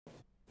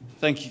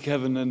Thank you,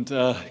 Kevin, and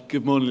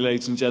good morning,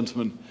 ladies and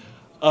gentlemen.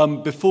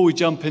 Before we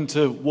jump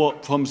into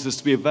what promises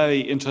to be a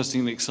very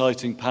interesting and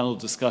exciting panel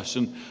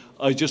discussion,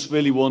 I just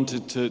really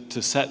wanted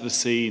to set the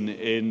scene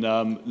in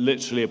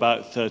literally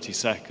about 30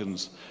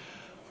 seconds.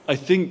 I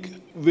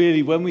think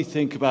really when we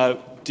think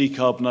about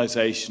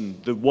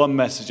decarbonisation, the one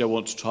message I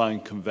want to try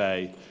and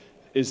convey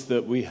is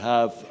that we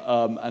have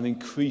an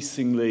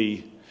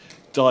increasingly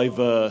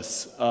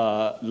diverse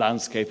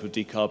landscape of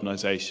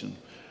decarbonisation.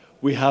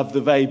 We have the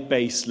very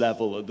base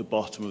level at the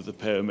bottom of the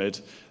pyramid,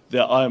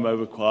 the IMO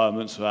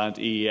requirements around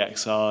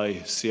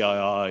EEXI,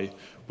 CII,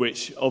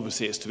 which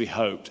obviously it's to be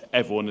hoped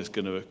everyone is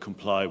going to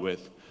comply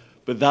with.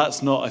 But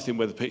that's not, I think,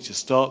 where the picture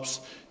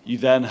stops. You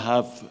then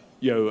have,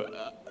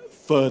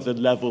 further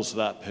levels of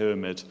that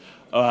pyramid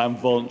around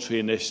voluntary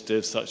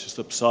initiatives such as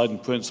the Poseidon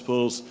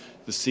Principles,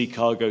 the Sea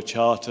Cargo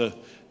Charter,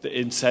 that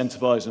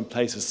incentivise and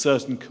place a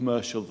certain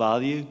commercial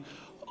value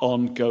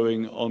on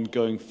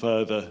going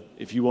further.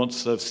 If you want to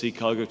serve Sea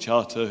Cargo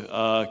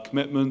Charter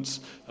commitments,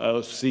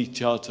 Sea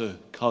Charter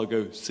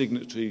cargo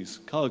signatories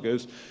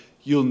cargoes,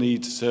 you'll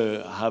need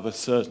to have a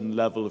certain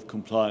level of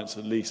compliance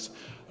at least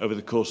over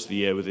the course of the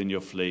year within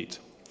your fleet.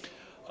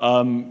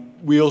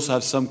 We also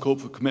have some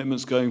corporate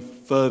commitments going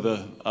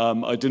further.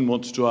 I didn't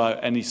want to draw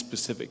out any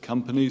specific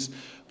companies,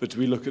 but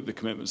we look at the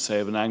commitment, say,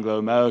 of an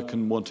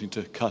Anglo-American wanting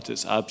to cut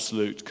its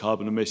absolute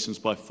carbon emissions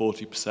by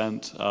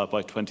 40%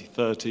 by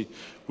 2030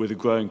 with a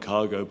growing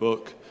cargo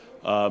book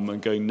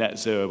and going net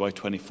zero by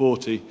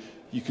 2040,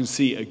 you can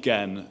see,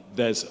 again,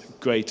 there's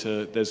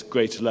greater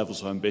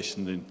levels of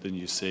ambition than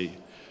you see.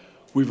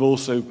 We've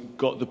also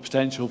got the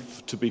potential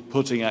to be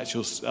putting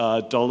actual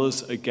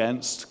dollars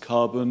against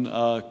carbon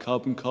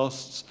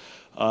costs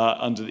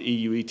under the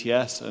EU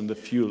ETS and the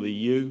Fuel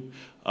EU.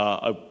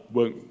 I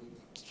won't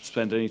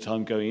spend any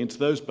time going into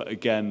those, but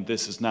again,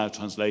 this is now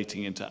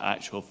translating into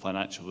actual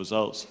financial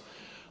results.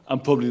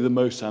 And probably the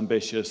most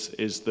ambitious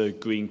is the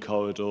green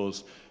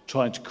corridors,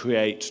 trying to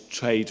create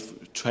trade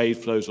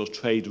flows or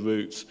trade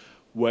routes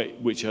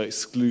which are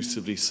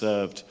exclusively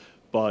served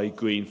by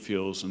green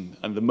fuels. And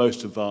the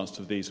most advanced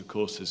of these, of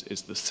course,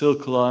 is the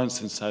Silk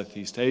Alliance in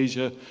Southeast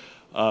Asia,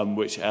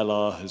 which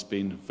LR has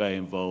been very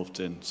involved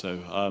in. So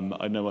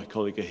I know my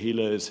colleague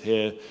Ahila is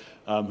here,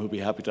 who'll be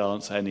happy to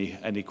answer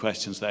any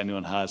questions that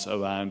anyone has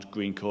around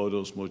green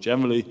corridors more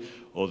generally,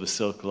 or the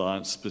Silk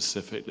Alliance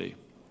specifically.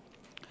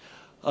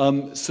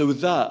 So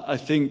with that, I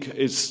think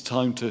it's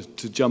time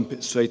to jump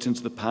it straight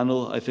into the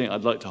panel. I think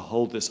I'd like to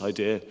hold this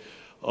idea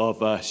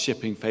of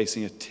shipping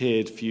facing a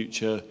tiered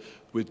future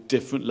with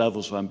different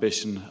levels of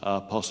ambition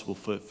possible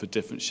for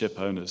different ship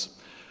owners.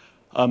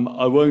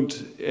 I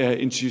won't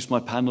introduce my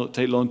panel,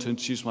 take long to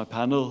introduce my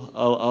panel.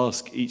 I'll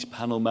ask each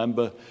panel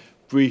member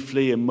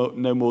briefly in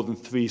no more than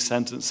 3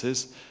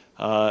 sentences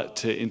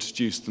to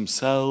introduce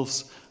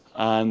themselves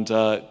and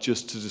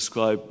just to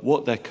describe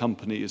what their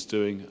company is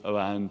doing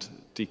around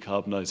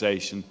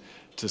decarbonisation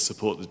to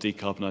support the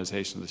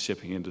decarbonisation of the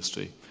shipping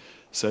industry.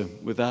 So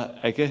with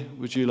that, Ege,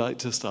 would you like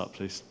to start,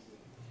 please?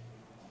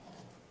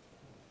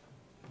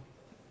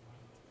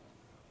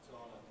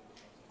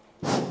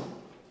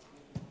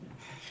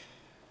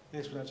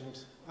 Thanks for that,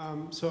 James.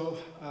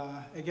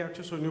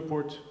 Akcasoy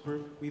Newport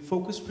Group, we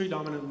focus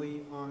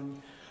predominantly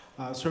on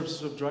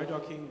services of dry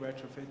docking,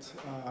 retrofit,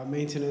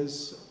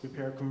 maintenance,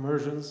 repair,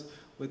 conversions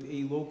with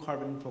a low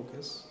carbon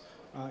focus.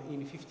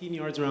 In 15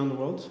 yards around the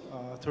world,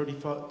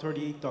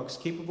 38 docks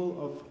capable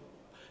of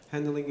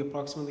handling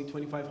approximately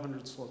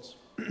 2,500 slots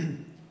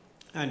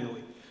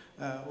annually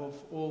of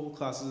all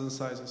classes and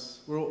sizes.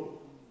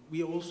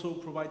 We also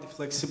provide the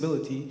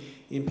flexibility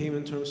in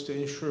payment terms to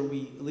ensure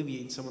we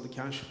alleviate some of the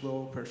cash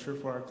flow pressure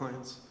for our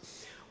clients.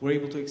 We're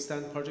able to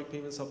extend project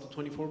payments up to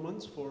 24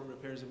 months for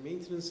repairs and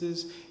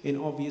maintenances, and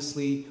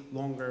obviously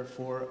longer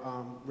for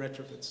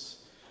retrofits.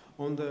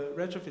 On the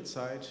retrofit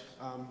side,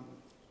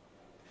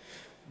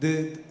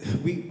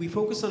 we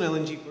focus on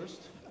LNG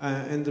first,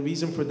 and the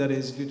reason for that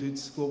is due to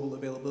its global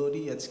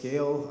availability at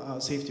scale,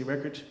 safety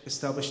record,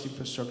 established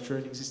infrastructure,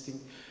 and existing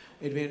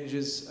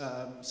advantages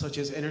such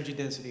as energy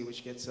density,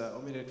 which gets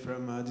omitted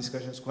from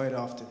discussions quite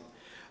often.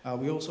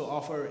 We also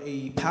offer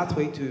a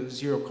pathway to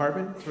zero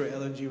carbon for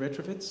LNG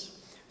retrofits,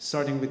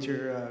 starting with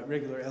your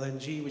regular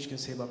LNG, which can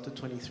save up to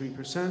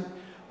 23%,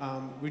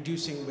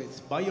 reducing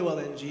with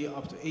bio-LNG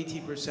up to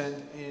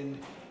 80%, and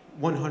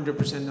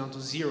 100% down to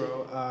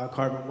zero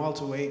carbon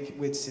welterweight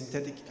with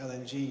synthetic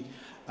LNG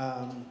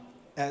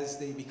as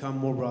they become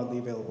more broadly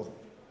available.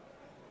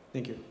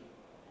 Thank you.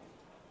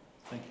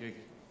 Thank you.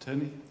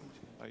 Tony?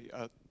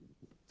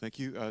 Thank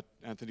you.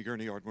 Anthony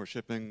Gurnee, Ardmore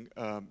Shipping.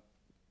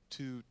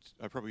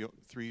 Probably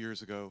 3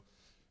 years ago,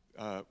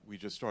 we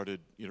just started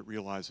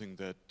realizing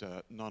that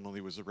not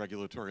only was the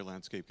regulatory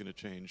landscape going to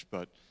change,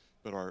 but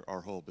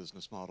our whole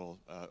business model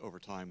over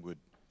time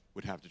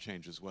would have to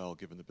change as well,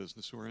 given the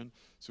business we're in.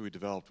 So we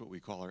developed what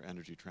we call our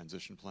energy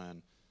transition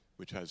plan,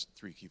 which has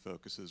 3 key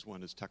focuses.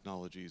 One is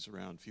technologies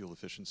around fuel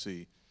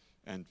efficiency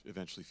and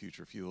eventually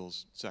future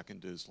fuels.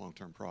 Second is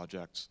long-term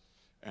projects.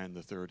 And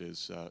the third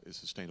is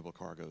sustainable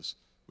cargoes,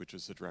 which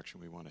is the direction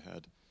we want to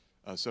head.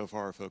 So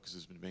far, our focus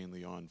has been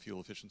mainly on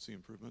fuel efficiency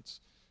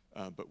improvements,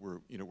 but we're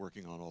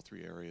working on all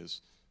three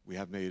areas. We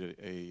have made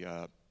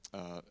a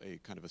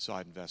kind of a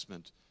side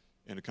investment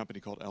in a company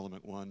called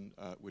Element One,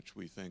 which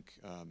we think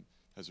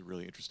has a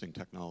really interesting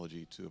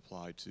technology to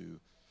apply to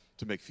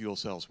make fuel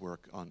cells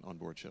work on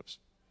board ships.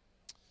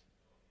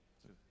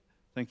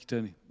 Thank you,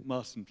 Tony.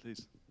 Maarten,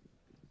 please.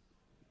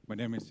 My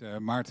name is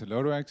Maarten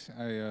Lodewijks.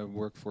 I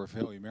work for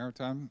Value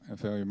Maritime.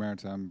 Value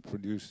Maritime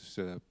produces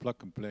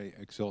plug-and-play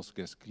exhaust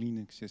gas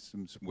cleaning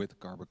systems with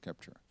carbon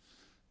capture.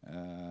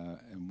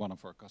 And one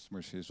of our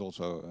customers is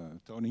also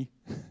Tony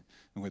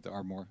with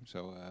Ardmore.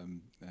 So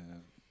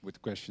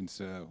with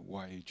questions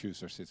why he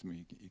chose our system,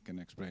 he can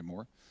explain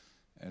more.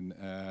 And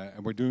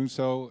we're doing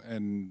so,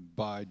 and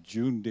by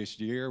June this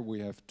year,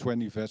 we have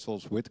 20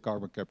 vessels with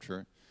carbon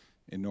capture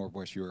in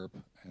Northwest Europe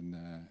and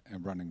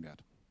running that.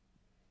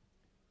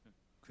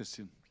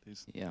 Christian,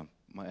 please. Yeah,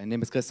 my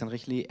name is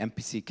Rychly,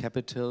 MPC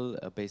Capital,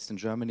 based in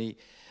Germany.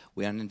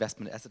 We are an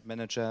investment asset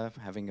manager,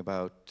 having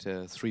about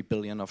 3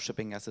 billion of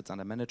shipping assets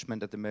under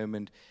management at the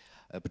moment,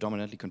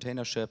 predominantly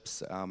container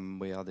ships.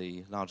 We are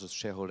the largest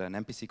shareholder in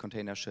MPC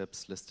Container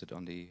Ships, listed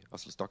on the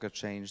Oslo Stock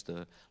Exchange,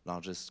 the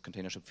largest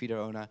container ship feeder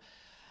owner.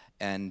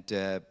 And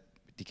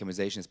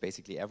decarbonization is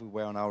basically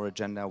everywhere on our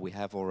agenda. We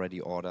have already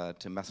ordered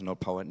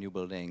methanol-powered new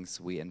buildings.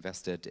 We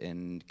invested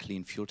in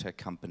clean fuel tech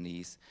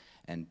companies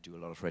and do a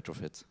lot of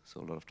retrofits,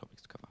 so a lot of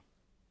topics to cover.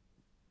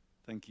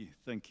 Thank you,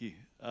 thank you.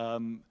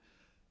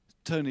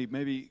 Tony,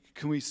 maybe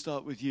can we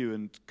start with you,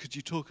 and could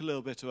you talk a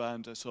little bit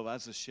around, sort of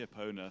as a ship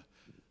owner,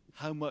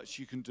 how much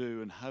you can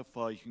do and how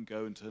far you can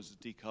go in terms of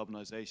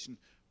decarbonisation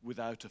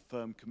without a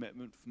firm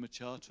commitment from a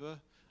charterer,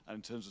 and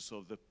in terms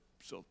of the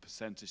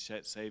percentage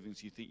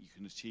savings you think you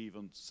can achieve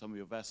on some of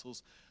your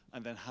vessels,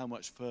 and then how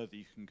much further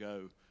you can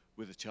go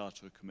with a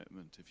charterer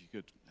commitment, if you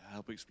could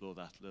help explore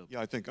that a little bit.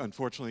 Yeah, I think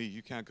unfortunately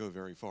you can't go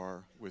very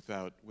far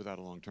without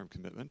a long-term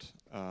commitment.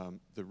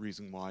 The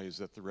reason why is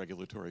that the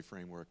regulatory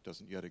framework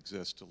doesn't yet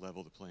exist to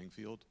level the playing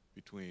field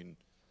between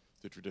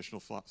the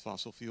traditional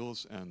fossil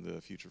fuels and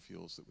the future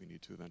fuels that we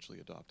need to eventually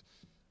adopt.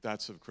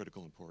 That's of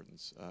critical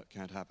importance. It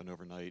can't happen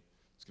overnight.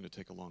 It's going to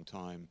take a long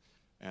time.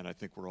 And I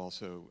think we're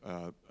also,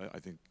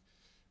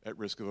 at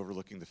risk of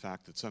overlooking the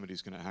fact that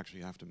somebody's going to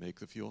actually have to make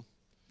the fuel.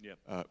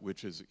 Yep.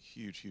 Which is a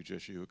huge, huge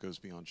issue. It goes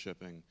beyond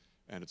shipping,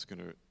 and it's going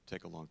to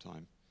take a long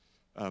time.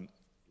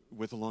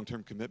 With a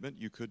long-term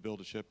commitment, you could build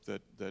a ship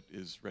that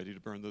is ready to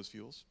burn those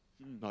fuels,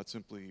 not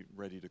simply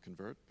ready to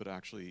convert, but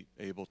actually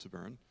able to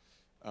burn.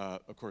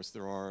 Of course,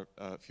 there are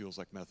fuels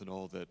like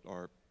methanol that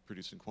are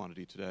produced in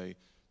quantity today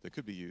that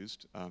could be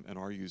used and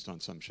are used on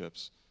some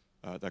ships.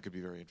 That could be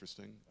very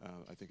interesting.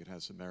 I think it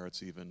has some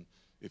merits even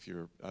if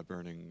you're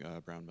burning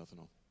brown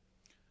methanol.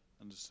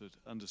 Understood,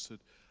 understood.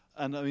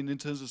 And I mean, in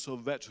terms of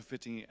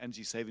retrofitting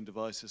energy-saving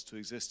devices to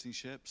existing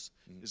ships,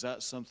 is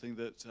that something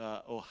that,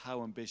 or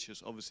how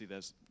ambitious? Obviously,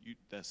 there's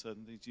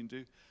certain things you can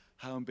do.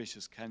 How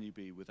ambitious can you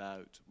be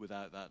without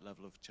that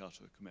level of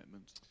charter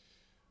commitment?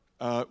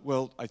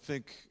 Well, I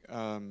think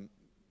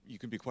you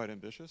can be quite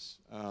ambitious.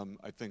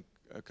 I think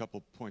a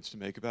couple points to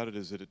make about it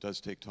is that it does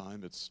take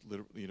time. It's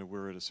literally,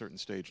 we're at a certain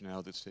stage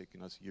now that's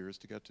taken us years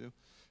to get to,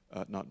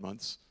 not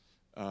months.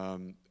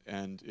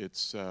 And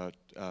it's, I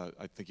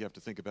think you have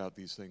to think about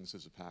these things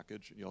as a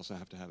package. You also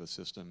have to have a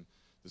system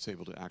that's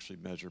able to actually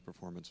measure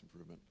performance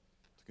improvement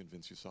to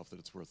convince yourself that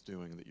it's worth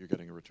doing and that you're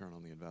getting a return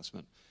on the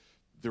investment.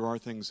 There are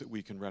things that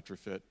we can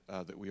retrofit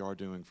that we are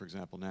doing. For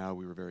example, now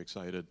we were very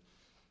excited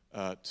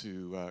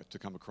to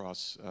come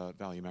across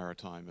Value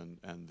Maritime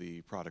and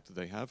the product that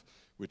they have,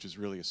 which is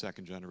really a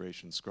second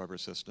generation scrubber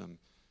system,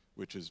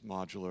 which is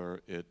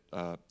modular. It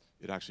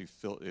actually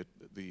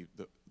the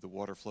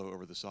water flow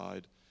over the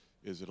side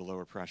is at a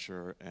lower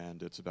pressure,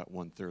 and it's about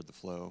 1/3 the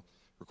flow.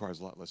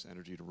 Requires a lot less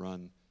energy to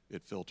run.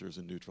 It filters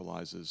and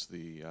neutralizes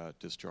the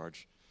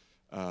discharge,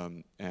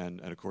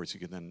 and of course you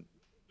can then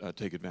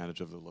take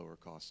advantage of the lower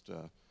cost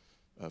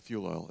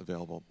fuel oil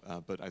available.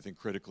 But I think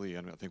critically,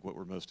 and I think what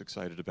we're most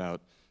excited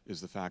about is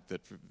the fact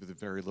that for the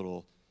very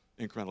little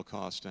incremental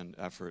cost and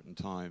effort and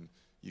time,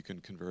 you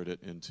can convert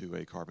it into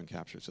a carbon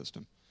capture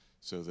system,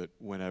 so that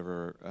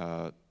whenever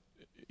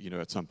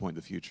at some point in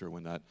the future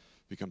when that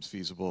becomes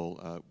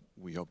feasible,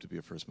 we hope to be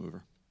a first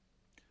mover.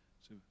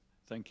 So,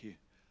 thank you.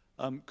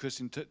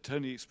 Christian,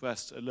 Tony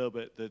expressed a little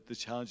bit the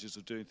challenges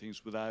of doing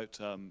things without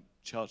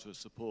charter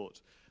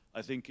support.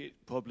 I think it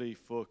probably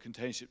for a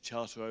container ship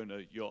charter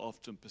owner, you're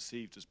often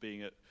perceived as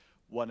being at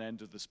one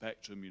end of the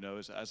spectrum.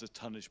 As a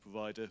tonnage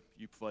provider,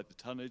 you provide the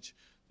tonnage.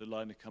 The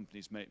liner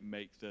companies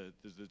make the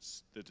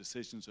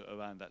decisions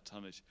around that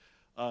tonnage.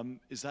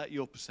 Is that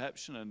your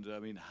perception? And I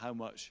mean, how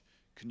much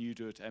can you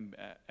do at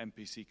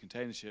MPC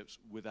container ships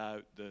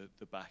without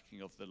the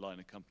backing of the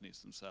liner companies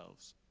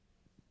themselves?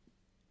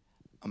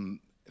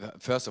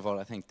 First of all,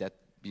 I think that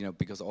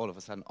because all of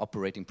a sudden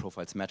operating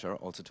profiles matter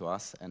also to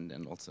us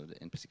and also the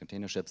MPC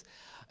container ships,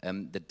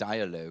 the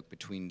dialogue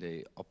between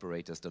the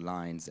operators, the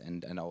lines,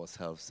 and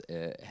ourselves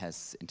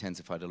has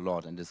intensified a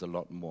lot and is a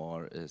lot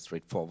more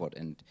straightforward.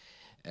 And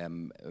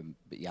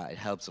But yeah, it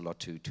helps a lot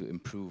to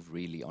improve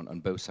really on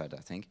both sides,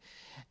 I think.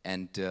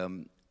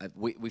 And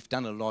we've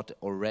done a lot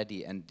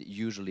already, and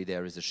usually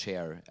there is a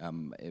share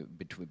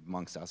between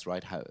amongst us,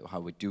 right? How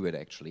we do it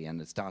actually,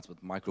 and it starts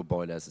with micro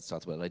boilers, it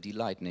starts with LED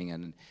lighting,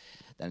 and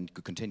then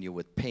you continue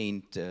with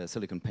paint,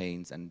 silicon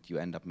paints, and you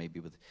end up maybe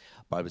with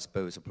bulbous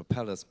bows or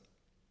propellers.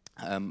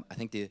 I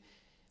think the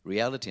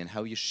reality and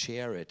how you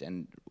share it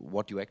and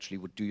what you actually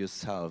would do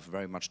yourself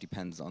very much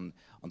depends on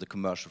the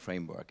commercial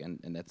framework,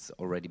 and that's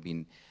already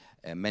been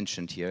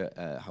mentioned here,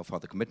 how far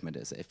the commitment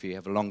is. If you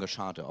have a longer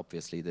charter,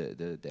 obviously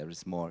there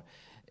is more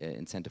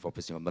incentive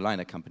obviously on the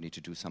liner company to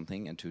do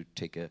something and to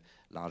take a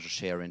larger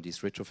share in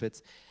these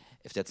retrofits.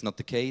 If that's not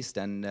the case,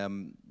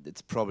 then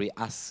it's probably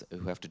us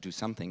who have to do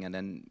something, and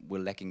then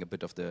we're lacking a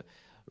bit of the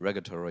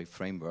regulatory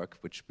framework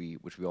which we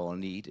all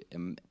need.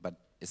 But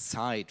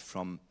aside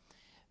from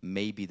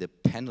maybe the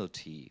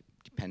penalty,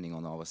 depending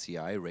on our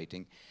CI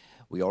rating,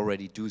 we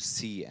already do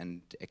see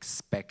and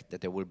expect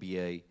that there will be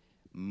a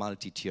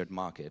multi-tiered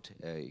market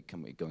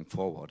going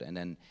forward. And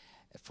then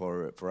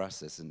for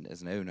us as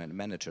an owner and a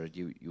manager,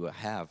 you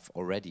have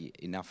already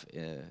enough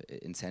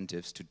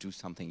incentives to do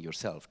something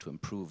yourself to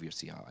improve your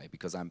CI,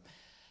 because I'm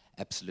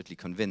absolutely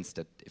convinced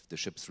that if the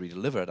ship's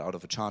redelivered out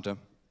of a charter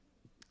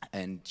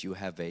and you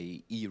have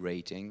a E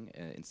rating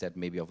instead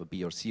maybe of a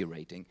B or C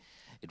rating,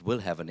 it will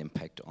have an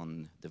impact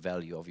on the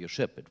value of your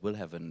ship. It will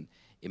have an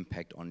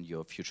impact on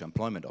your future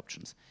employment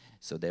options.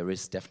 So there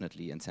is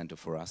definitely incentive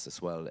for us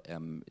as well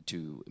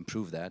to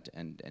improve that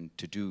and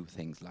to do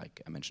things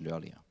like I mentioned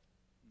earlier.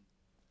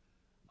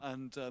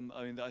 And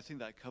I mean, I think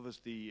that covers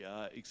the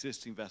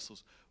existing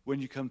vessels. When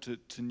you come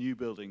to new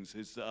buildings,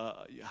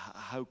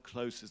 how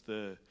close is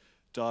the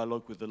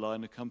dialogue with the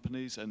liner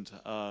companies, and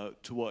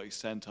to what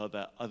extent are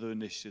there other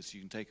initiatives you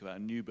can take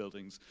around new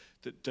buildings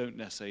that don't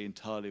necessarily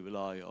entirely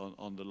rely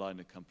on the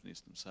liner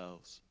companies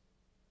themselves?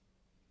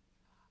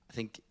 I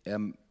think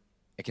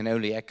I can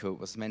only echo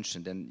what was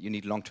mentioned, and you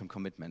need long-term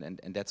commitment,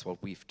 and that's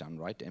what we've done,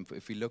 right? And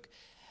if we look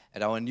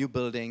at our new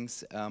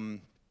buildings,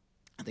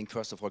 I think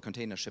first of all,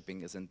 container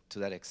shipping is to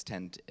that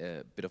extent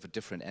a bit of a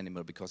different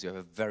animal, because you have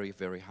a very,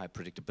 very high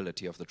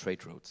predictability of the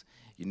trade routes.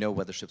 You know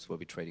where the ships will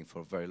be trading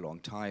for a very long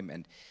time,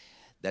 and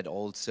that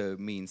also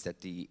means that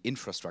the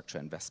infrastructure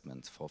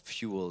investments for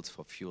fuel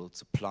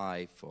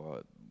supply,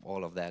 for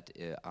all of that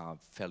are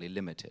fairly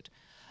limited.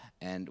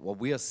 And what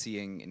we are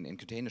seeing in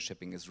container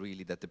shipping is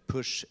really that the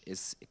push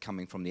is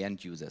coming from the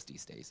end users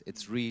these days.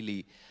 It's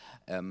really,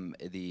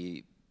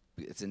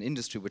 it's an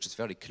industry which is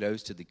very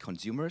close to the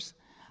consumers,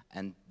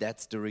 and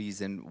that's the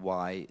reason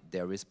why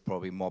there is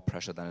probably more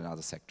pressure than in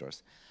other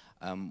sectors.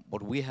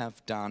 What we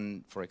have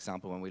done, for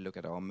example, when we look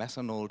at our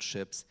methanol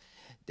ships,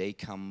 they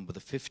come with a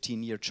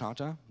 15-year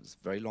charter. It's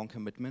a very long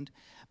commitment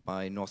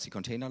by North Sea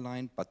Container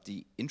Line. But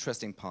the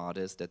interesting part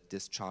is that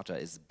this charter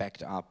is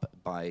backed up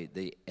by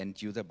the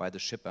end user, by the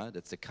shipper.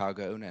 That's the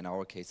cargo owner. In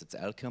our case, it's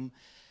Elkem.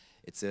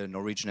 It's a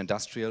Norwegian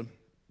industrial,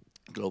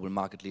 global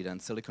market leader in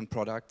silicon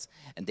products,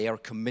 and they are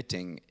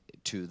committing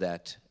to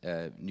that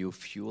new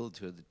fuel,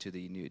 to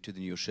the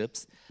new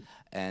ships.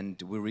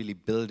 And we're really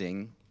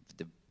building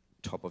the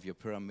top of your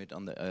pyramid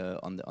on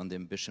the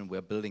ambition.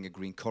 We're building a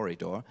green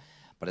corridor.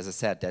 But as I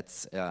said,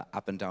 that's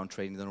up and down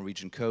trading the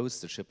Norwegian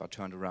coast. The ship are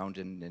turned around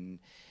in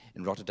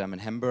Rotterdam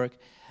and Hamburg.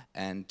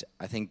 And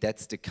I think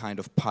that's the kind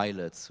of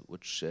pilots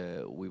which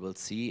we will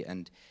see.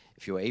 And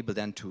if you're able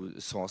then to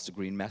source the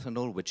green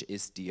methanol, which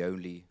is the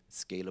only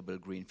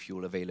scalable green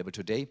fuel available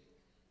today,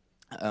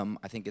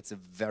 I think it's a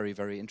very,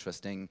 very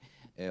interesting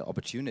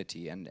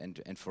opportunity.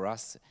 And for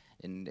us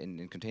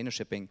in container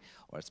shipping,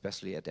 or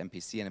especially at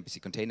MPC and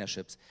MPC container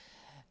ships,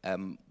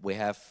 we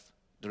have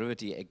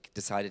deliberately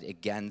decided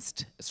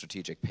against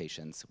strategic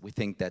patience. We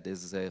think that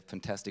is a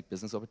fantastic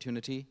business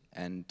opportunity,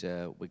 and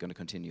we're going to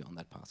continue on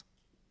that path.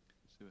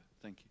 Super,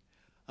 thank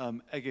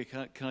you.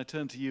 Ege, can I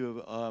turn to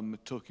you,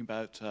 talking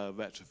about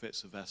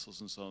retrofits of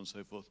vessels and so on and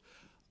so forth.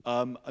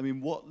 I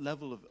mean, what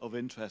level of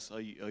interest are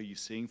you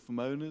seeing from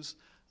owners,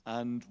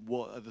 and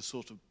what are the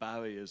sort of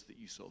barriers that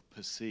you sort of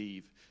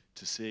perceive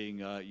to seeing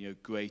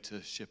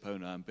greater ship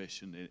owner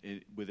ambition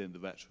within the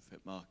retrofit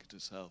market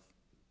itself?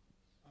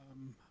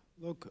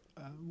 Look,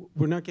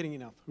 we're not getting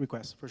enough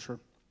requests, for sure.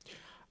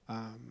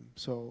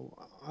 So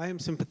I am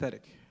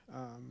sympathetic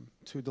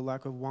to the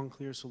lack of one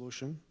clear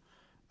solution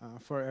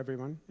for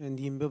everyone, and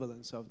the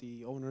ambivalence of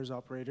the owners,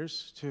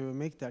 operators to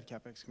make that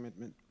CapEx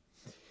commitment,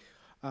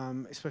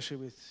 especially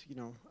with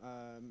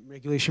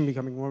regulation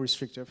becoming more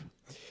restrictive.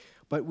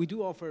 But we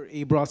do offer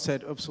a broad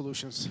set of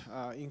solutions,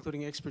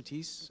 including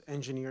expertise,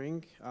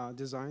 engineering,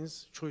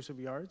 designs, choice of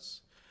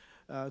yards,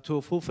 to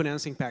a full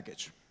financing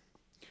package.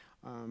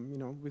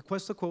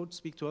 Request a quote,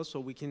 speak to us so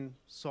we can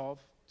solve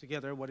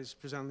together what is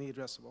presently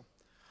addressable.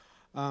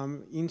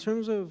 In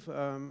terms of,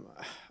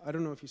 I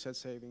don't know if you said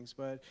savings,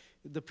 but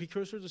the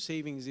precursor to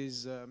savings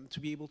is to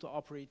be able to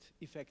operate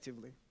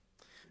effectively.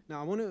 Now,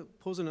 I want to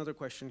pose another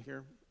question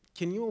here.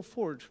 Can you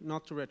afford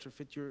not to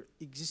retrofit your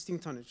existing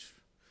tonnage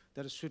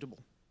that is suitable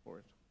for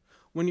it?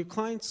 When your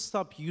clients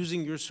stop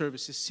using your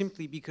services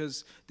simply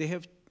because they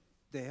have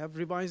they have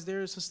revised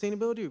their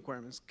sustainability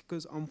requirements,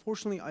 because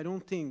unfortunately, I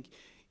don't think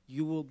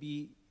you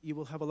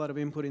will have a lot of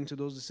input into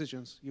those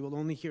decisions. You will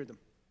only hear them.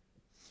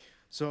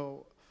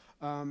 So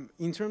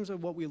in terms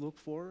of what we look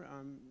for,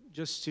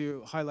 just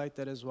to highlight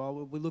that as well,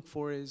 what we look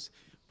for is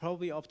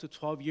probably up to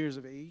 12 years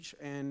of age,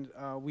 and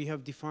we've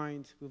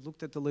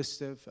looked at the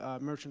list of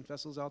merchant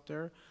vessels out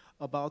there.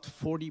 About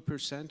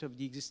 40% of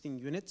the existing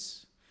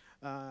units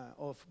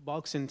of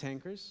bulks and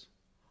tankers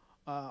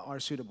are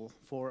suitable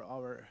for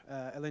our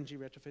LNG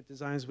retrofit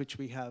designs, which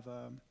we have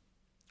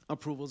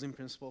approvals in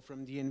principle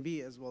from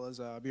DNV as well as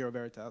Bureau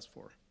Veritas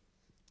for.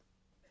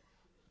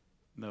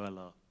 No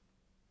alarm.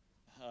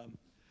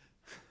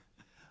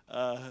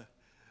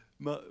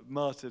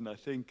 Maarten, I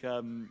think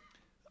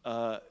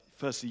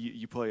firstly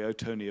you probably owe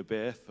Tony a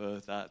beer for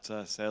that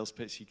sales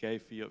pitch he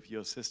gave for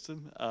your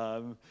system.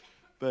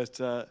 But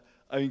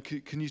I mean,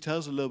 can you tell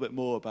us a little bit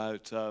more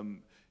about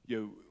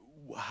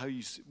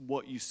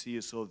what you see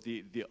as sort of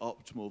the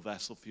optimal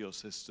vessel for your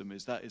system?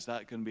 Is that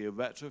going to be a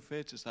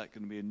retrofit? Is that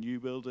going to be a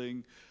new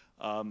building?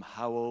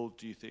 How old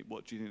do you think?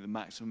 What do you think the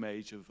maximum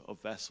age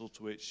of vessel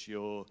to which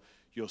your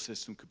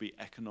system could be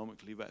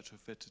economically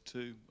retrofitted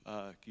to?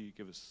 Can you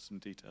give us some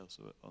details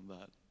on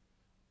that?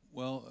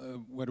 Well,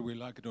 whether we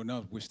like it or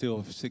not, we still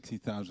have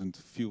 60,000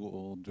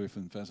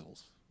 fuel-driven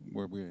vessels,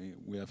 where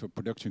we have a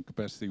production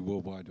capacity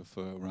worldwide of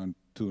around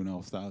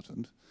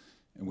 2,500,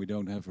 and we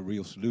don't have a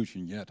real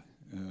solution yet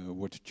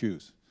what to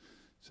choose.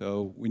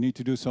 So we need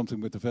to do something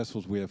with the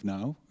vessels we have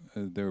now.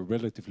 They're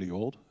relatively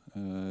old,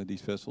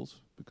 these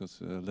vessels,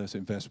 because less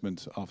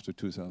investments after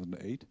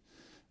 2008,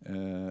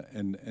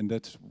 and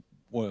that's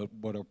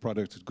what our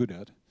product is good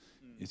at.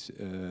 It's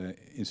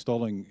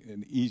installing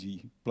an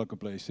easy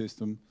plug-and-play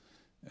system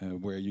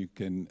where you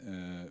can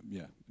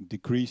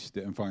decrease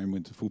the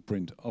environmental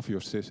footprint of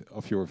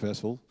your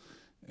vessel,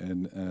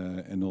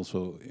 and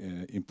also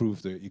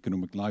improve the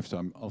economic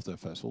lifetime of the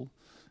vessel,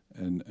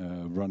 and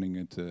running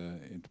it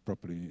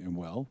properly and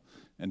well.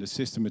 And the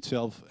system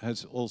itself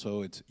has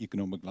also its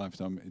economic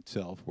lifetime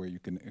itself, where you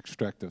can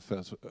extract the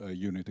vessel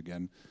unit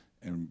again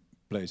and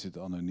place it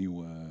on a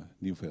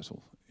new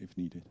vessel if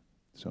needed.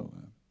 So,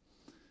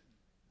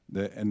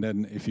 and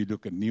then if you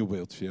look at new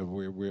builds,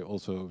 we're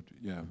also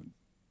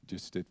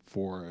just did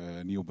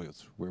 4 new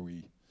builds where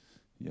we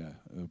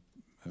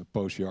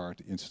post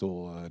yard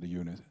install the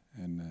unit,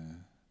 and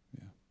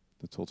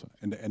that's also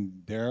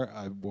and there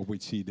what we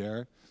see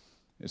there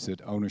is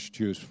that owners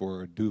choose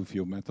for dual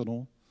fuel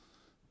methanol,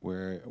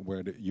 where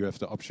you have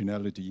the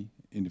optionality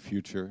in the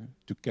future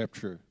to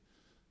capture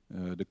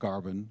the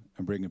carbon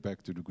and bring it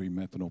back to the green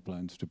methanol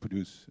plants to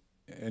produce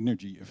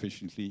energy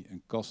efficiently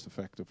and cost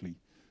effectively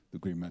the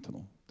green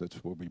methanol.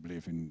 That's what we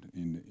believe in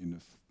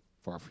the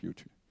far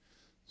future.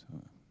 So,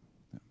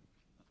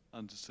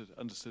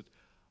 Understood.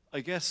 I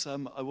guess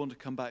I want to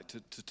come back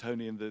to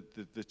Tony and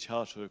the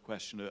charter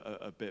question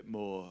a bit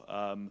more.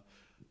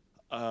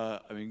 I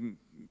mean,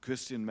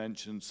 Christian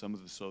mentioned some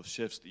of the sort of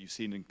shifts that you've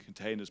seen in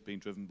containers being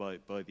driven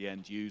by the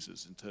end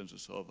users in terms of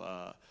sort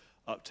of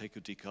uptake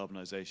of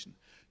decarbonisation.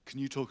 Can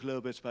you talk a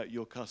little bit about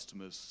your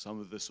customers, some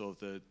of the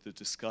sort of the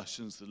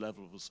discussions, the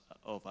levels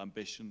of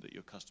ambition that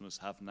your customers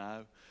have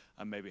now,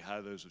 and maybe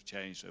how those have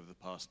changed over the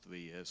past 3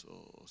 years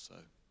or so?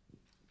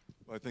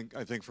 Well,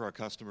 I think for our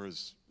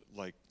customers,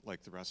 like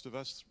the rest of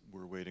us,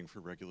 we're waiting for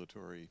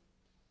regulatory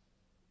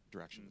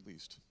direction at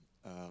least,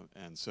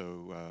 and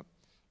so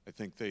I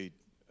think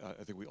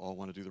we all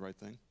want to do the right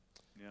thing.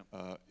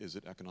 Yeah. Is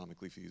it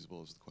economically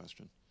feasible is the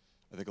question.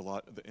 I think a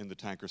lot in the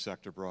tanker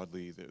sector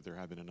broadly, there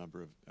have been a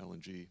number of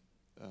LNG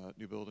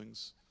new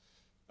buildings.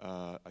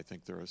 I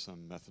think there are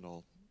some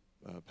methanol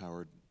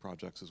powered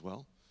projects as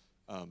well,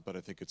 but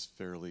I think it's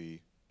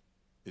fairly.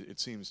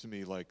 It seems to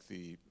me like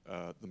the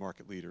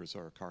market leaders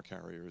are car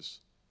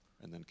carriers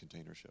and then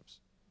container ships.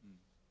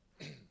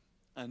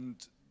 And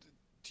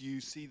do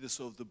you see the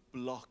sort of the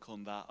block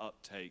on that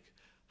uptake?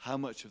 How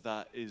much of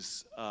that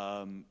is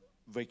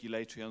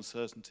regulatory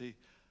uncertainty?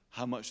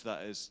 How much of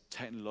that is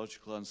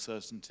technological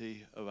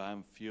uncertainty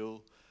around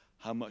fuel?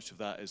 How much of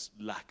that is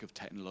lack of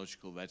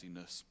technological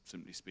readiness?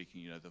 Simply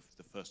speaking,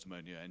 the first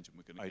ammonia engine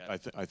we're going to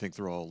get. I think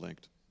they're all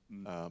linked,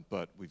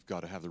 but we've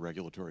got to have the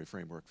regulatory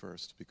framework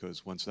first,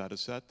 because once that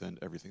is set, then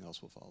everything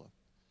else will follow.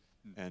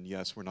 And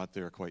yes, we're not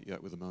there quite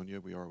yet with ammonia.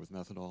 We are with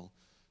methanol,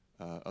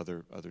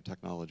 other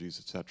technologies,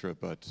 etc.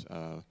 But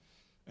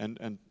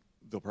and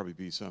there'll probably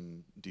be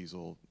some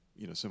diesel,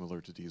 similar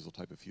to diesel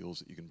type of fuels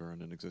that you can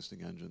burn in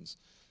existing engines.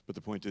 But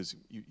the point is,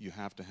 you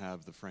have to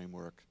have the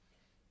framework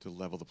to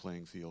level the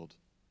playing field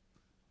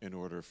in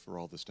order for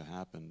all this to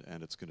happen,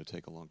 and it's going to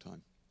take a long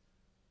time.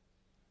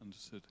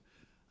 Understood.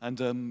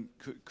 And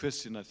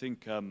Christian, I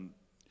think.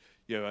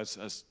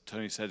 As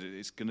Tony said,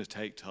 it's going to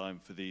take time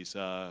for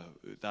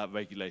that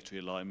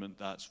regulatory alignment.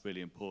 That's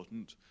really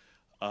important.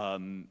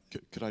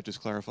 Could I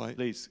just clarify?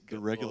 Please. The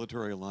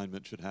regulatory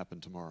alignment should happen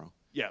tomorrow.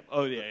 Yeah.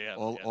 Oh, yeah.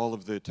 All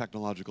of the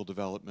technological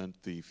development,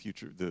 the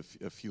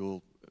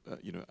fuel,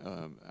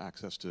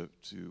 access to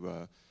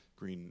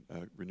green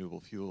renewable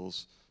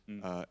fuels,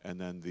 and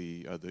then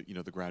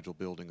the gradual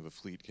building of a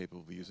fleet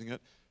capable of using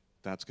it.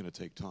 that's going to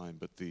take time,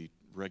 but the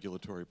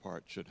regulatory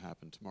part should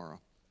happen tomorrow.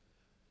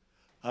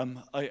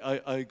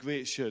 I agree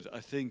it should. I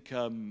think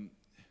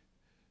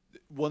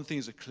one thing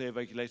is a clear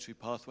regulatory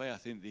pathway. I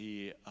think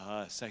the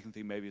second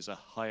thing maybe is a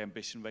high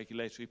ambition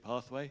regulatory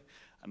pathway.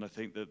 And I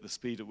think that the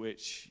speed at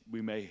which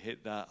we may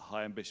hit that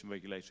high ambition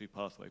regulatory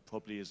pathway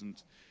probably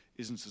isn't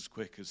as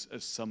quick as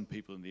some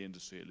people in the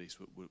industry at least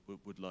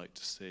would like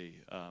to see.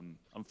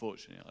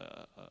 Unfortunately,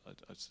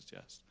 I'd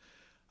suggest.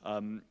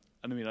 And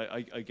I mean,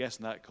 I guess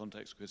in that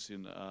context,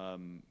 Christian,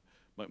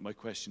 my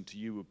question to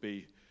you would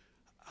be,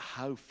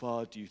 how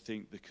far do you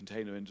think the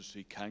container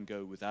industry can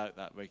go without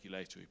that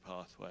regulatory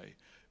pathway?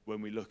 When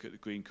we look at the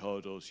green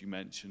corridors, you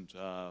mentioned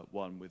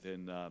one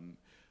within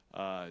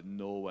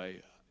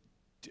Norway.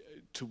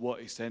 To what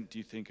extent do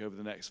you think over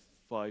the next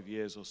 5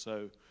 years or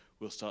so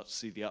we'll start to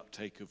see the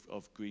uptake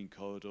of green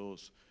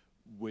corridors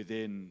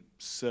within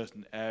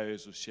certain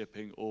areas of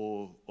shipping,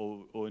 or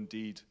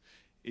indeed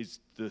is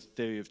the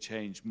theory of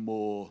change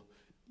more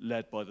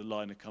led by the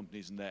liner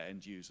companies and their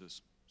end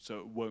users? So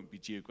it won't be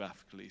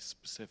geographically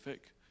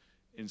specific.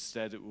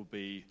 Instead, it will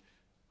be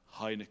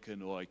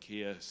Heineken or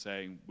IKEA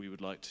saying we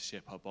would like to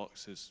ship our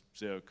boxes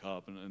zero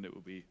carbon, and it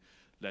will be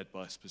led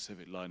by a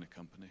specific liner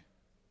company.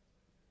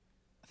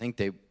 I think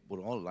they would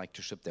all like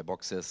to ship their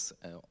boxes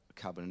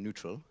carbon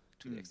neutral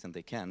to the extent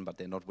they can, but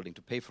they're not willing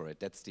to pay for it.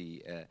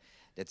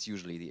 That's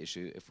usually the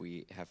issue if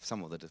we have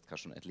some of the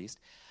discussion at least.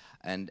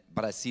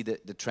 But I see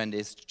that the trend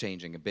is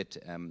changing a bit,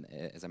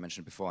 as I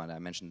mentioned before, and I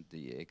mentioned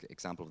the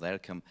example of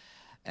Welcome,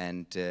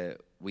 and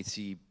we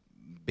see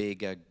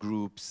bigger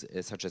groups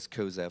such as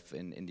COSEF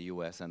in the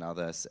US and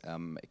others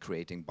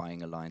creating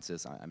buying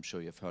alliances. I'm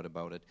sure you've heard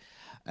about it,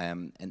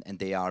 and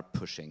they are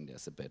pushing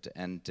this a bit,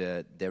 and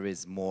there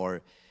is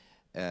more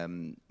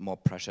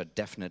pressure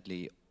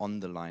definitely on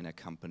the liner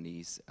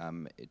companies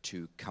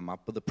to come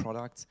up with the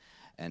products.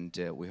 And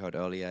we heard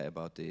earlier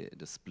about the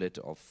split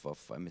of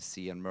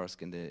MSC and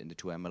Maersk in the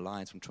 2M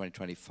alliance from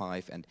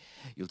 2025, and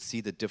you'll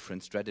see the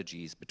different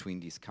strategies between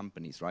these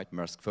companies, right?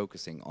 Maersk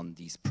focusing on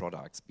these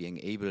products, being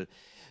able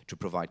to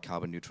provide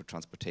carbon neutral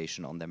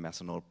transportation on their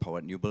methanol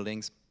powered new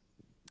buildings.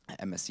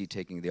 MSC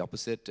taking the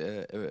opposite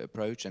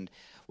approach, and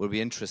will be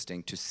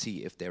interesting to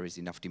see if there is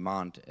enough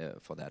demand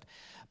for that.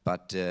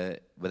 But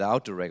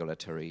without the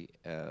regulatory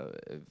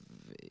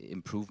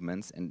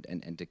improvements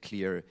and a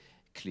clear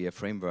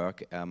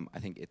framework, I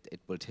think it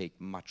will take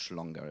much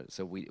longer.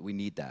 So we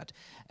need that.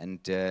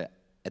 And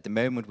at the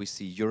moment, we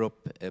see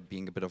Europe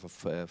being a bit of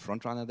a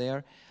front runner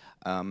there.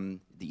 The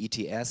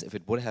ETS, if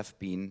it would have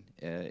been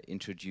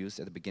introduced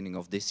at the beginning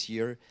of this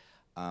year,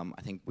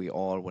 I think we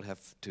all will have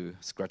to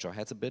scratch our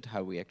heads a bit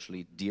how we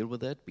actually deal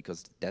with it,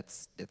 because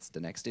that's the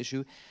next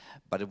issue.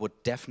 But it would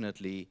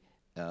definitely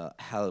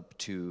help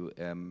to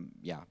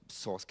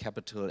source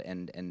capital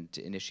and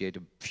initiate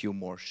a few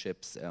more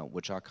ships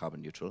which are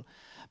carbon neutral,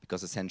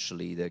 because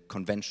essentially the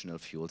conventional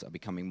fuels are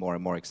becoming more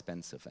and more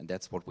expensive, and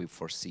that's what we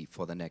foresee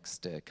for the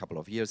next couple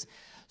of years,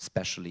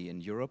 especially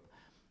in Europe.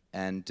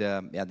 And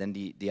then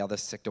the other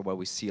sector where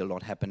we see a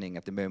lot happening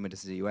at the moment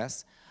is the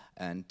US.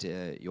 And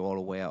you're all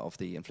aware of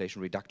the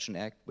Inflation Reduction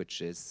Act,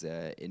 which is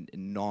an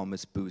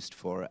enormous boost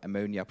for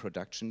ammonia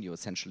production. You're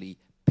essentially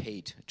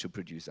paid to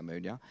produce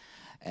ammonia.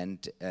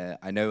 And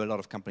I know a lot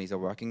of companies are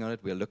working on it.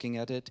 We're looking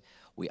at it.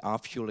 We are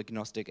fuel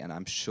agnostic, and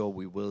I'm sure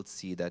we will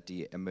see that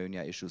the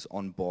ammonia issues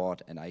on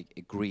board, and I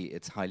agree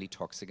it's highly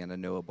toxic, and I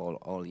know about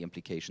all the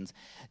implications.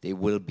 They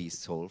will be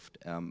solved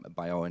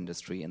by our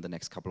industry in the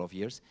next couple of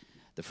years.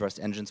 The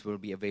first engines will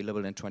be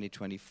available in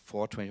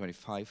 2024,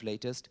 2025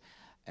 latest.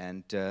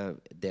 And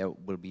there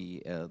will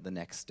be the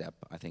next step,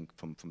 I think,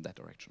 from that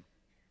direction.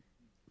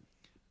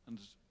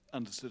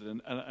 Understood.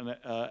 And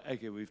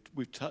Ege,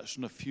 we've touched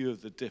on a few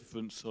of the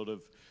different sort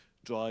of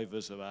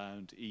drivers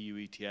around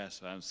EU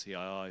ETS, around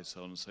CII,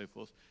 so on and so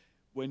forth.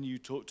 When you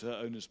talk to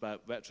owners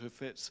about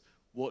retrofits,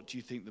 what do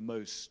you think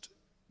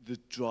the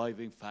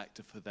driving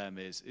factor for them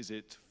is? Is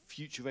it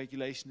future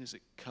regulation? Is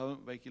it current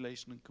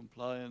regulation and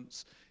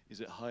compliance? Is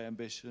it high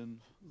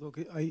ambition? Look,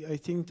 I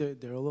think that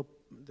they're all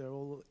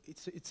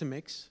it's a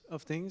mix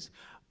of things,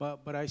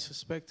 but I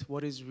suspect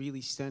what is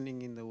really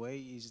standing in the way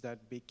is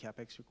that big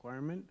capex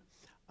requirement.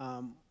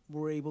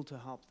 We're able to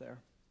help there.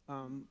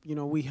 You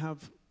know, we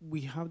have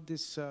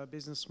this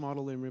business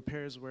model in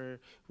repairs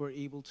where we're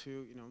able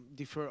to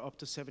defer up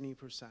to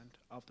 70%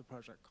 of the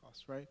project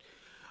cost, right?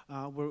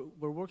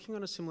 We're working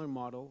on a similar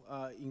model,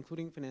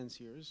 including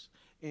financiers,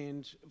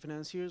 and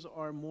financiers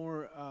are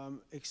more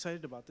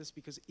excited about this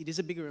because it is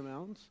a bigger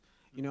amount.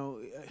 You know,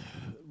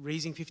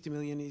 raising 50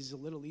 million is a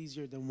little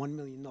easier than $1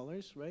 million,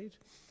 right?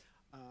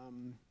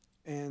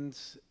 And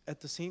at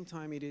the same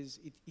time,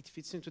 it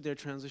fits into their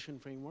transition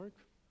framework.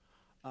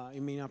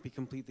 It may not be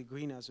completely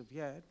green as of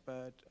yet,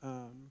 but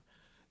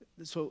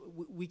so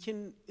we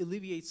can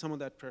alleviate some of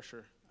that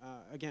pressure.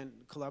 Again,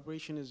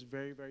 collaboration is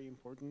very, very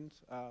important.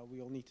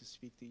 We all need to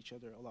speak to each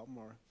other a lot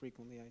more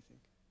frequently, I think.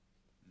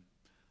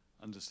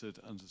 Understood.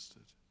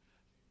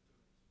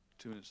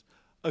 2 minutes.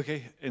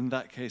 Okay, in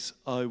that case,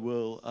 I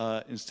will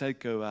instead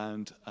go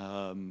around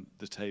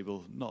the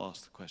table, not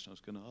ask the question I was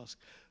going to ask,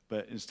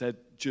 but instead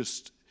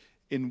just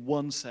in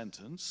one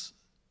sentence,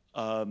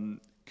 can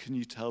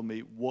you tell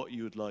me what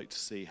you would like to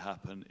see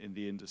happen in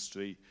the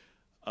industry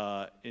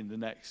in the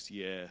next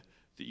year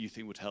that you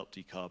think would help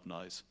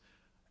decarbonize?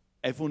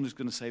 Everyone is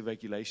going to say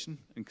regulation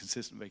and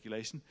consistent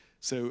regulation.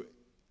 So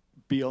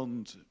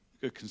beyond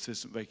a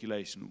consistent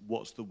regulation,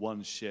 what's the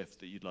one shift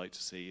that you'd like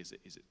to see? Is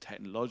it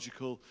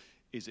technological?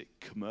 Is it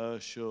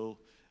commercial?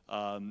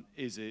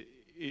 Is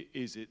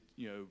it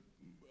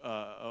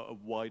a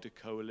wider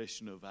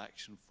coalition of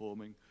action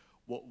forming?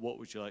 What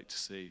would you like to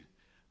see?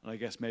 And I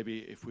guess maybe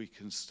if we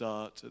can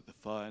start at the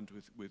far end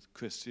with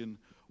Christian,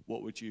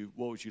 what would you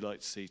like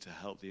to see to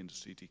help the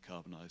industry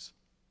decarbonize?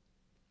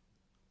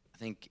 I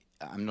think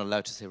I'm not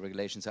allowed to say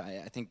regulations.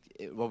 I think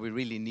what we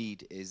really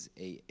need is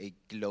a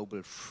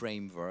global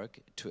framework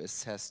to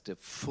assess the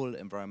full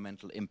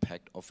environmental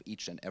impact of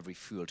each and every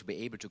fuel, to be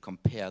able to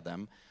compare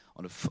them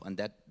and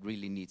that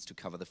really needs to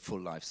cover the full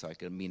life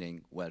cycle,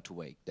 meaning well to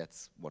wake.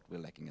 That's what we're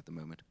lacking at the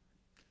moment.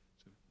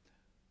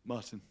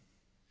 Maarten.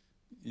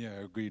 Yeah,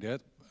 I agree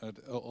that.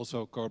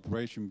 Also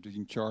cooperation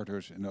between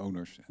charters and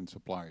owners and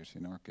suppliers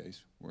in our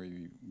case, where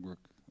you work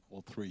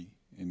all three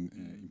in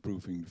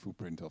improving the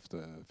footprint of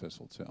the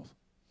vessel itself.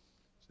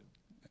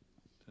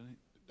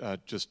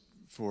 Just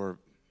for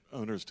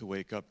owners to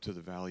wake up to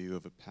the value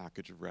of a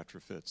package of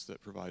retrofits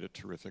that provide a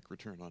terrific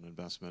return on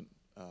investment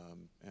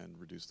and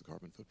reduce the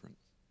carbon footprint.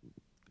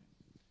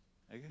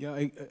 Yeah,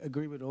 I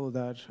agree with all of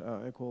that.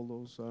 I call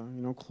those,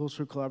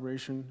 closer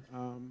collaboration.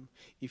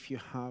 If you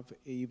have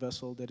a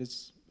vessel that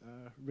is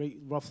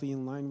roughly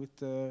in line with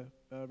the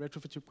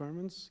retrofit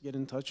requirements, get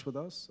in touch with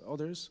us,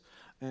 others,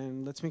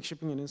 and let's make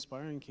shipping an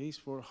inspiring case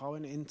for how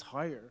an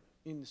entire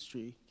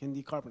industry can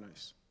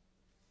decarbonize.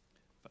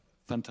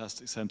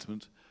 Fantastic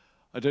sentiment.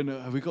 I don't know,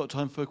 have we got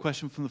time for a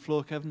question from the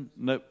floor, Kevin?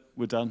 Nope,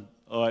 we're done.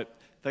 All right,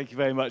 thank you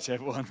very much,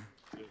 everyone.